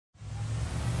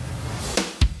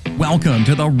Welcome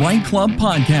to the Right Club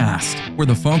Podcast, where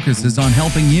the focus is on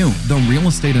helping you, the real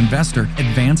estate investor,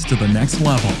 advance to the next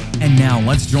level. And now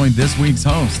let's join this week's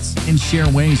hosts and share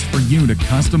ways for you to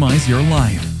customize your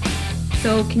life.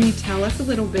 So can you tell us a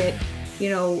little bit,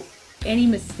 any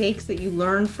mistakes that you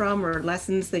learned from or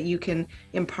lessons that you can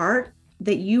impart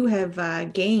that you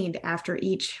have gained after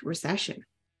each recession?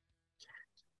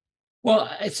 Well,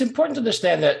 it's important to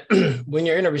understand that when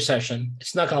you're in a recession,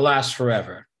 it's not going to last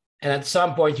forever. And at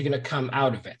some point, you're going to come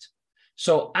out of it.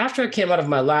 So after I came out of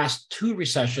my last two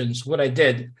recessions, what I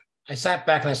did, I sat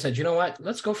back and I said, you know what,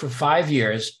 let's go for 5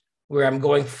 years where I'm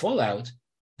going full out.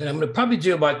 Then I'm going to probably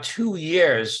do about 2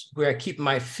 years where I keep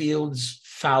my fields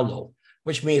fallow,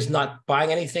 which means not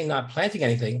buying anything, not planting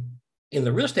anything in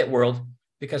the real estate world,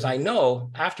 because I know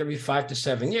after every 5 to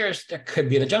 7 years, there could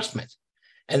be an adjustment.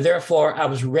 And therefore, I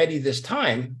was ready this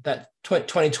time that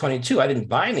 2022, I didn't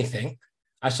buy anything.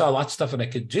 I saw lots of stuff that I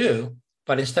could do,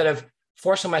 but instead of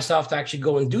forcing myself to actually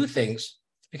go and do things,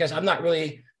 because I'm not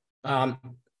really,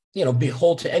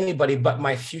 beholden to anybody but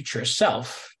my future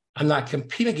self. I'm not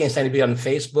competing against anybody on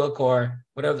Facebook or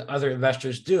whatever the other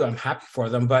investors do. I'm happy for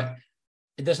them, but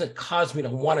it doesn't cause me to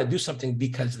want to do something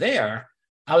because they are.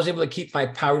 I was able to keep my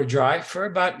powder dry for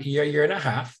about a year and a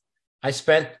half. I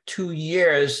spent 2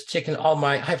 years taking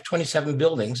I have 27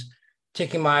 buildings,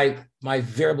 taking my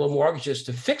variable mortgages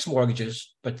to fixed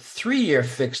mortgages, but 3-year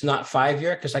fixed, not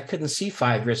 5-year, because I couldn't see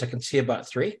 5 years. I can see about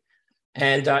 3.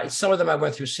 And some of them I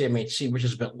went through CMHC, which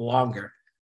is a bit longer.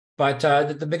 But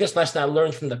the biggest lesson I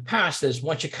learned from the past is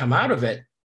once you come out of it,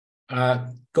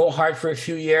 go hard for a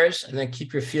few years and then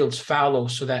keep your fields fallow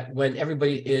so that when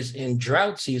everybody is in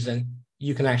drought season,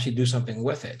 you can actually do something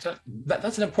with it. So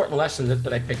that's an important lesson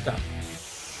that I picked up.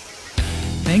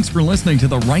 Thanks for listening to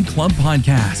the Right Club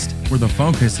Podcast, where the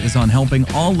focus is on helping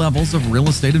all levels of real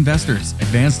estate investors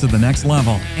advance to the next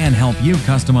level and help you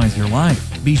customize your life.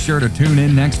 Be sure to tune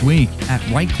in next week at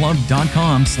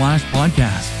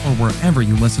rightclub.com/podcast or wherever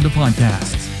you listen to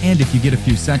podcasts. And if you get a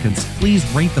few seconds, please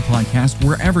rate the podcast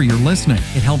wherever you're listening.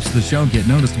 It helps the show get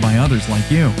noticed by others like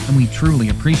you, and we truly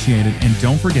appreciate it. And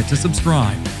don't forget to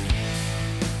subscribe.